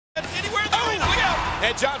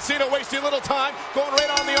And John Cena wasting a little time, going right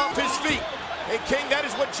on the off his feet. And King, that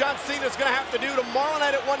is what John Cena is going to have to do tomorrow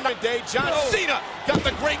night at One Night Day. John Cena got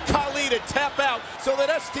the great Khali to tap out so that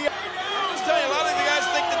STF. I'll just tell you, a lot of you guys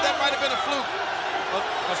think that that might have been a fluke.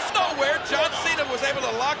 Nowhere, John Cena was able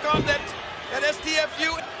to lock on that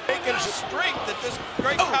STFU. Taking strength that this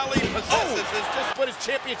great Khali possesses is just what his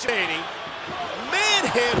championship.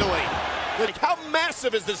 Manhandling. How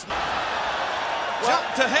massive is this? Well,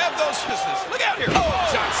 to have those business. Look out here.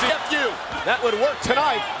 John Cena. That would work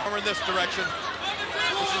tonight. We're in this direction.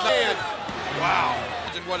 Wow.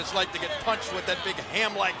 Imagine what it's like to get punched with that big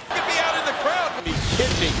ham-like. Could be out in the crowd. He's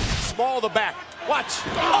kidding. Small the back. Watch.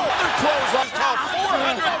 Their clothes on.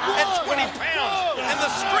 420 pounds. And the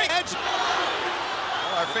string.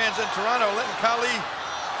 Well, our fans in Toronto letting Khali.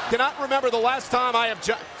 Cannot remember the last time I have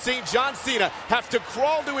seen John Cena have to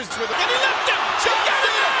crawl to his. And he left him. John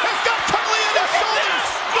Cena has got Khali in his shoulders.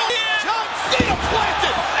 John Cena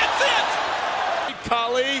planted. That's it.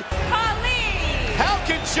 Khali. How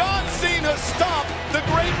can John Cena stop the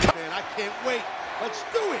great? Man, I can't wait. Let's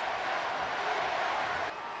do it.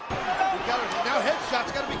 We got it. Now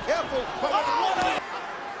headshots. Got to be careful.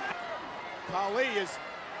 Khali is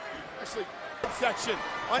actually section.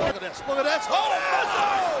 Look at this. Look at this. Oh!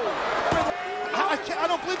 I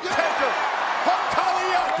don't believe you. Taker. Hook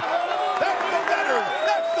Khali up. That's the veteran.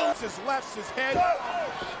 That's the his left, his head.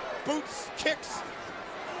 Boots, kicks.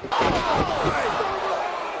 No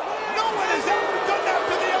one has ever done that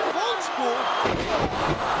to the old school.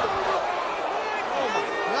 Oh my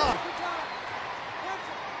God.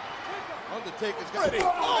 Undertaker's got Ready.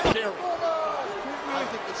 I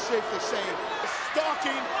think it's safe to say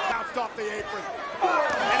Stalking. Bounced off the apron.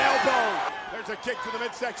 An elbow. There's a kick to the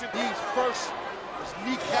midsection. knees first. His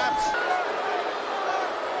kneecaps.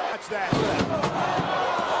 Watch that.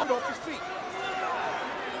 Off his feet.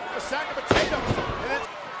 A sack of potatoes. And then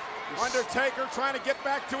Undertaker trying to get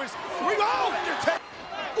back to his. Undertaker.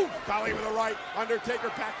 Ooh, Khali with the right. Undertaker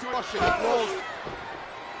back to it. Rushing. Rolls.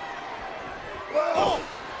 Oh!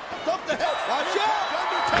 Dump the head. Watch out!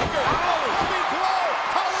 Undertaker. Coming close.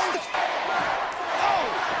 Khali.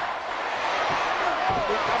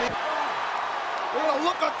 Look at the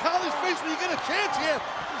look on Khali's face when you get a chance here.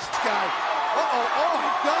 This guy. Oh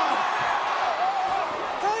my God.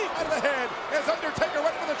 Right out of the head as Undertaker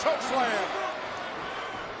went for the choke slam.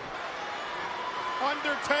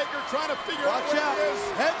 Undertaker trying to figure out Watch where out. he is.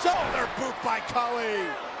 Heads up. They're boot by Khali.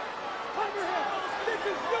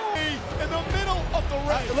 In the middle of the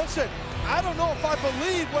ring. Listen, I don't know if I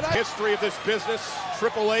believe what I... History of this business,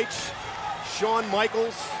 Triple H, Shawn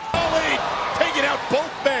Michaels. Khali taking out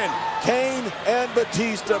both men. Kane and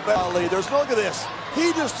Batista. Khali. There's no look at this.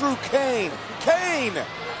 He just threw Kane. Kane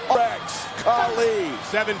wrecks Khali.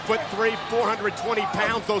 7'3", 420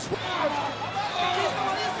 pounds. Those.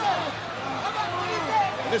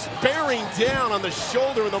 This bearing down on the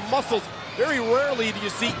shoulder and the muscles. Very rarely do you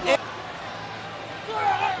see it.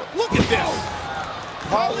 Look at this.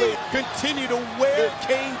 Khali continue to wear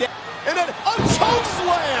Kane down. And then a choke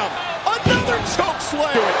slam. Another choke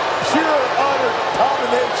slam. Pure, utter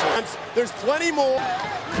domination. There's plenty more.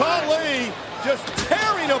 Khali just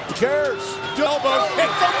tearing up. Cares. Elbow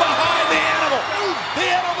hit from behind the animal. The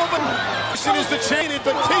animal is the chain in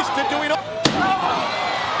Batista doing.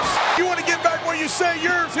 You want to get back what you say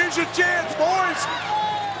yours. Here's your chance, boys.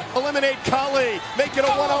 Eliminate Khali. Make it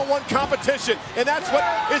a one-on-one competition. And that's what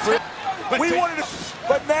is. We wanted to,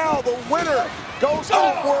 but now the winner goes to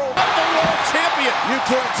the world champion. You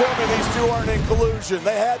can't tell me these two aren't in collusion.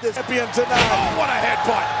 They had this champion tonight. Oh, what a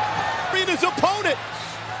headbutt. Beat his opponent.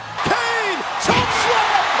 Kane, choke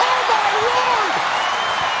slam. Oh, my Lord.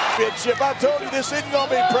 I told you this isn't going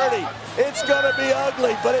to be pretty. It's going to be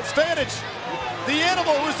ugly, but it's advantage. The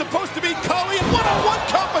animal who was supposed to be Khali in one-on-one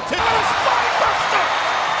competition.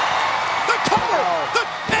 The cover. The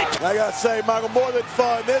I gotta say, Michael, more than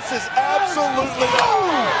fun. This is absolutely.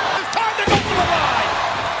 It's time to go for the ride.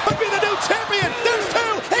 Could be the new champion. There's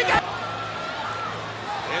two.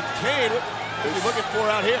 And Kane, what are you looking for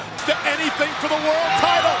out here? To anything for the world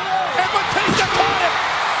title. And Batista caught him.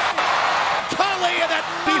 Khali, and that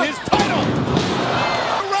beat his title.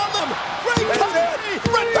 Around them. Great Khali.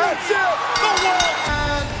 That's it. The world.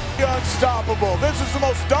 Unstoppable. This is the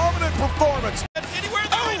most dominant performance. Anywhere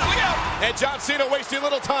in the ring. Look out. And John Cena wasting a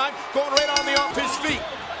little time, going right on the off his feet.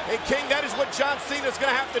 And King, that is what John Cena is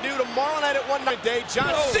going to have to do tomorrow night at One Night Day.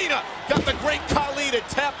 John Cena got the great Khali to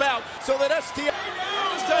tap out so that STF.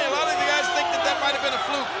 I'll just tell you, a lot of you guys think that that might have been a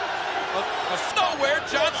fluke. Nowhere,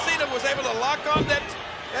 John Cena was able to lock on that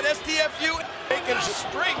STFU. Taking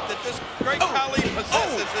strength that this great Khali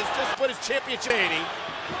possesses is just what his championship.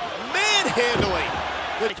 Manhandling.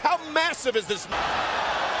 Like, how massive is this?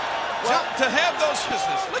 Well, to have those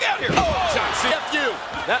business. Look out here. Oh, John Cena.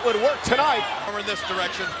 That would work tonight. Over in this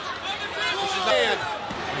direction. This is Man.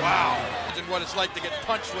 Wow. Imagine what it's like to get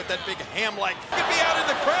punched with that big ham-like. Could be out in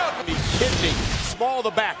the crowd. He kidding me. Small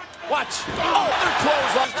the back. Watch. Oh, they're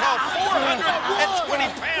close. He's called 420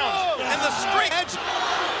 pounds. And the streak.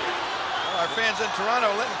 Well, our fans in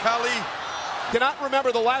Toronto letting Khali. Cannot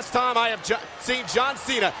remember the last time I have seen John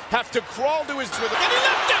Cena have to crawl to his... And he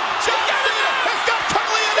left him. John Cena has got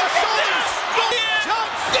Khali in his shoulders. John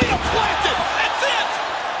Cena planted. That's it.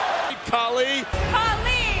 Khali.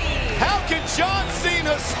 How can John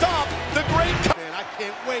Cena stop the great... Man, I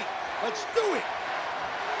can't wait. Let's do it.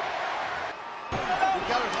 We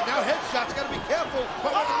got it. Now headshots. Got to be careful.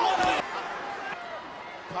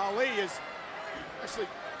 Khali is actually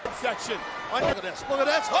section. Look at this. Look at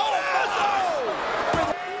this. Oh!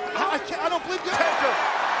 I don't believe this. Taker.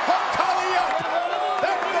 Hook Khali up.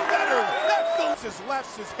 That's the veteran. That's the... His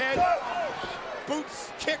left, his head. Boots,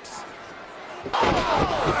 kicks. No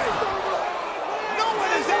one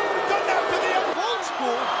has ever done that to the old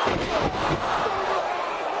school.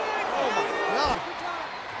 Oh my God.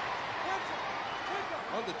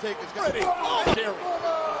 Undertaker's got Ready. Oh, Gary.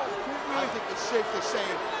 I think it's safe to say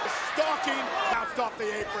it. Stalking. Bounced off the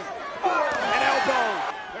apron. An elbow.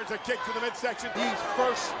 There's a kick to the midsection. Knees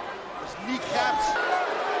first. His kneecaps.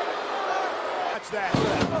 Watch that.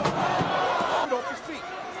 Off his feet.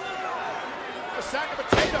 A sack of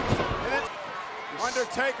potatoes. And then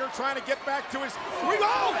Undertaker trying to get back to his...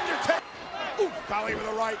 Oh! Undertaker. Ooh, Khali with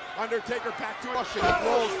a right. Undertaker back to it. Rushing it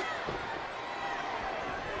rolls.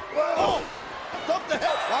 Oh! Dump the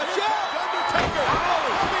head. Watch out! Undertaker.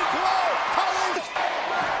 Coming blow. Khali.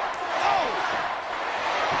 Oh!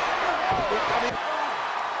 I mean,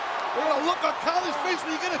 we're gonna look on Khali's face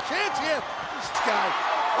when you get a chance here. This guy.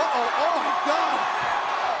 Uh-oh. Oh my God.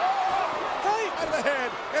 Right out of the head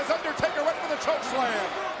as Undertaker went for the choke slam.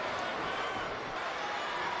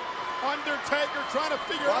 Undertaker trying to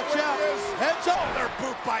figure out Watch what out. it is. Heads up. Oh, they're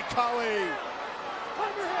boot by Khali.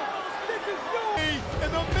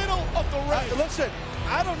 In the middle of the ring. Listen,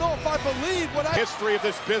 I don't know if I believe what I... History of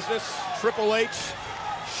this business, Triple H,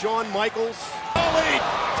 Shawn Michaels. Khali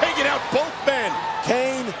taking out both men.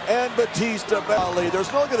 Kane and Batista. Khali. There's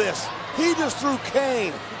no look at this. He just threw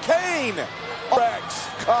Kane. Kane. Rex.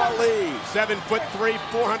 Khali. 7'3",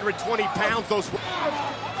 420 pounds. Those.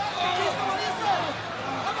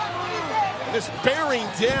 And this bearing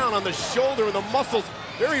down on the shoulder and the muscles.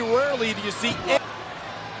 Very rarely do you see.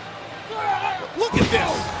 Look at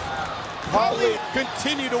this. Khali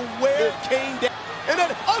continue to wear Kane down. And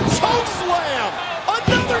then a choke slam.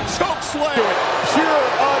 Another choke slam. Pure,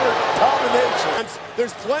 utter domination.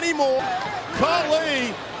 There's plenty more.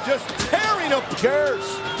 Khali just tearing up. Cares.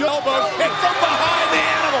 Elbow hit from behind the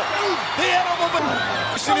animal. The animal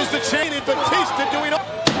is the chain in Batista doing up.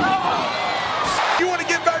 You want to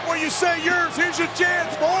get back where you say yours? Here's your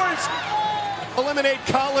chance, boys. Eliminate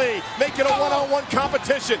Khali, make it a one-on-one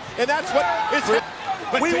competition, and that's what is.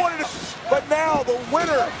 We wanted to, but now the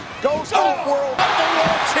winner goes to the world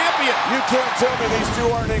champion. You can't tell me these two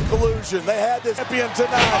aren't in collusion. They had this champion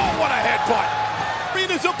tonight. Oh, what a headbutt! Beat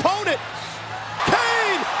his opponent.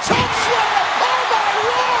 Kane, choke slam. Oh my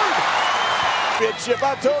lord!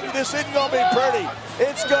 I told you this isn't gonna be pretty.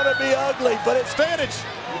 It's gonna be ugly, but it's advantage.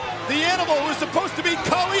 The animal who was supposed to be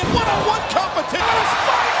Khali in one-on-one competition.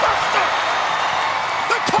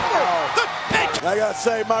 The cover. I gotta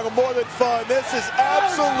say, Michael, more than fun. This is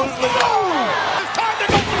absolutely. It's time to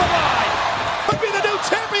go for the ride. Could be the new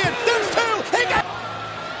champion. There's two. He got.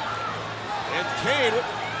 And Kane,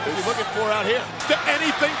 what are you looking for out here? To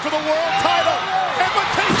anything for the world title. And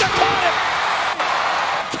Batista caught him.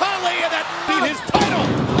 Khali, and that beat his title.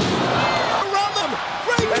 Around them.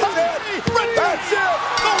 Great Khali. That's it.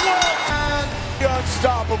 The world.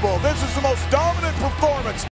 Unstoppable. This is the most dominant performance.